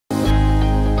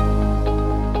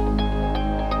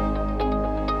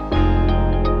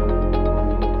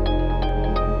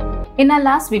In our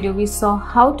last video, we saw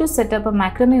how to set up a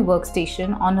macrame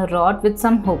workstation on a rod with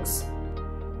some hooks.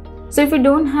 So if you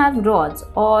don't have rods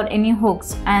or any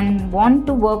hooks and want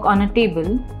to work on a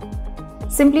table,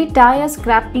 simply tie a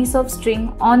scrap piece of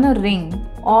string on a ring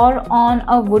or on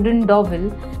a wooden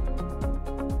dowel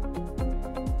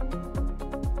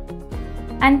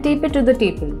and tape it to the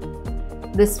table.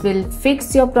 This will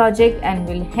fix your project and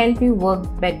will help you work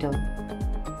better.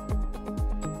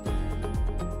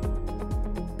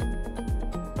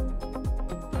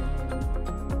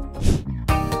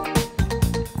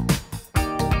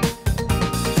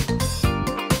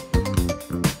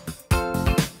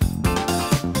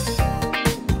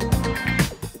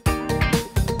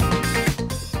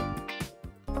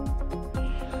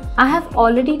 I have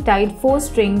already tied 4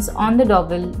 strings on the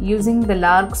dowel using the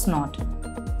lark's knot.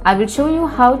 I will show you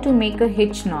how to make a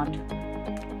hitch knot.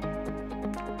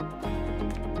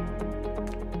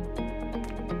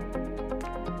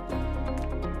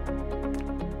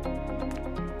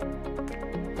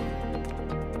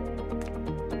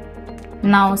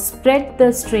 Now spread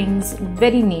the strings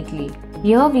very neatly.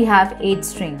 Here we have 8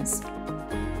 strings.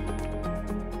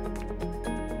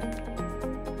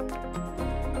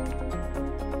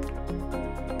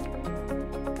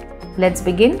 Let's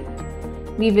begin.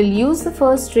 We will use the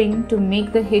first string to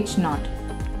make the hitch knot.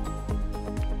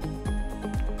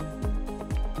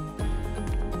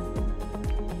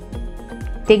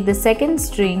 Take the second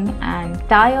string and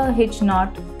tie a hitch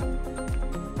knot.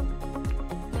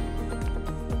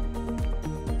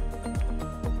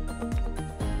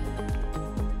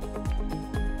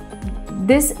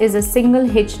 This is a single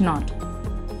hitch knot.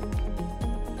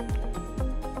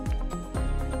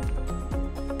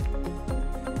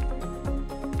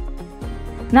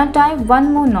 Now tie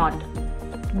one more knot.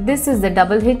 This is the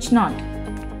double hitch knot.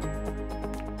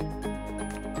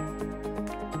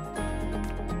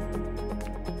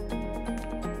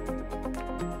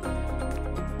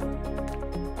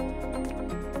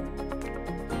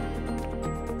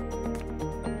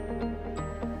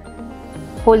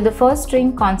 Hold the first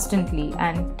string constantly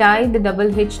and tie the double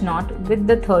hitch knot with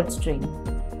the third string.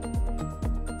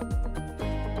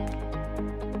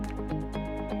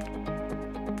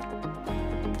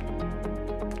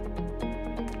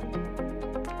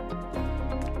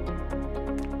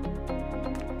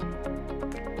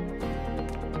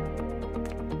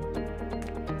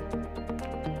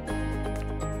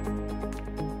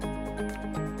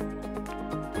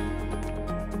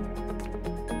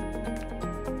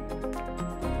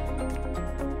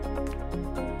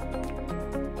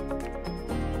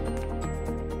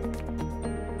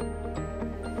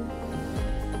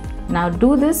 Now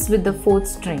do this with the fourth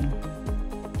string.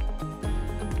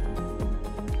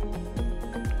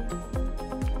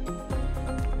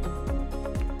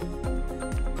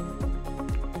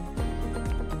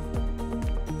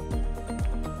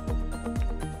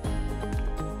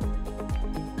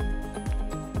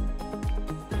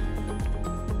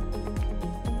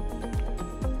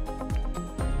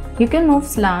 You can move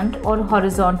slant or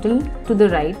horizontal to the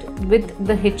right with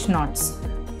the hitch knots.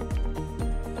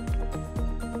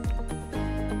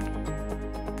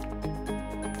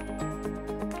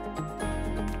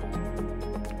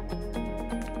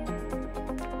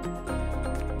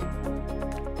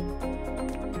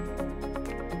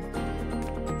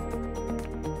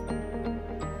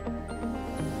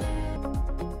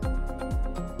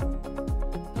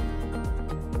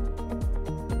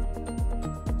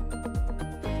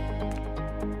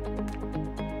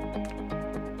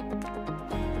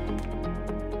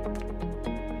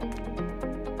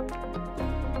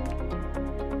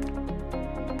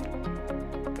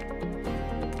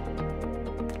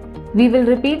 We will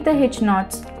repeat the hitch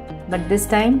knots, but this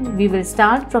time we will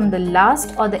start from the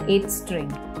last or the 8th string.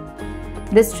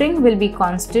 The string will be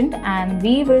constant and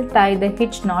we will tie the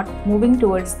hitch knot moving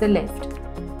towards the left.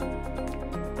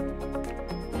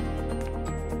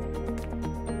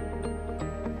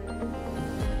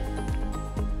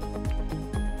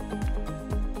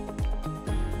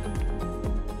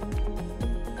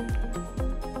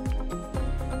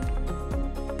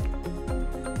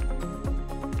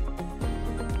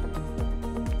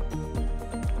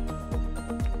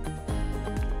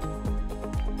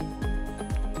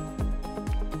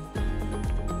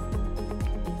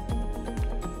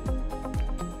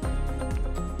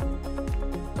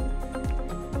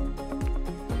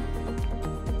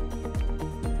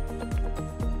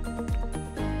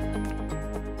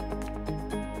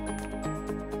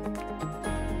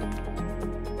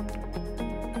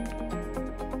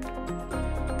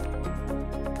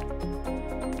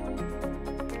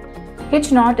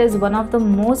 Hitch knot is one of the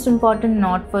most important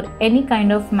knot for any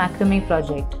kind of macrame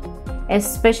project.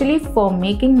 especially for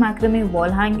making macrame wall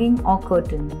hanging or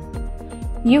curtain.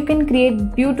 You can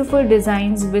create beautiful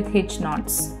designs with hitch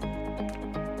knots.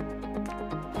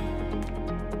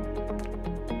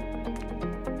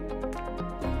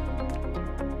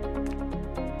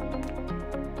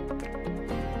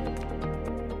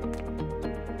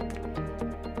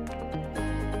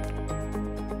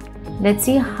 Let's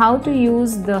see how to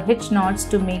use the hitch knots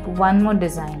to make one more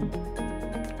design.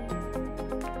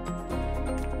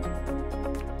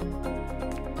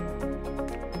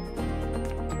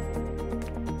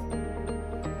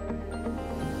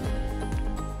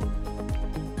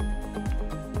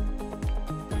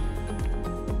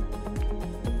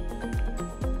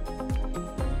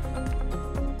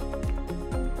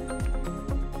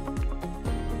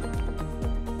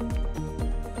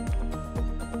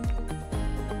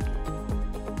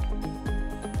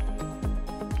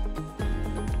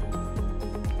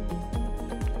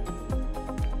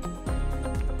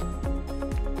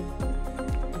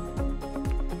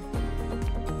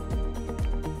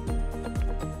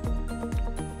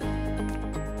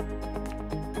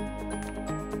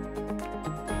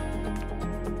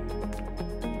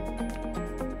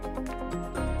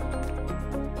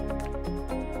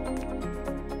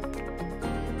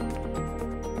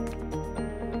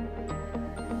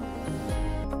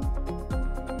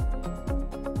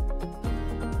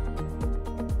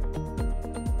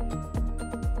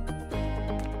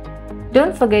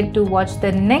 Don't forget to watch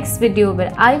the next video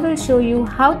where I will show you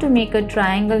how to make a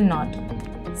triangle knot.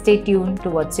 Stay tuned to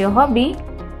What's Your Hobby?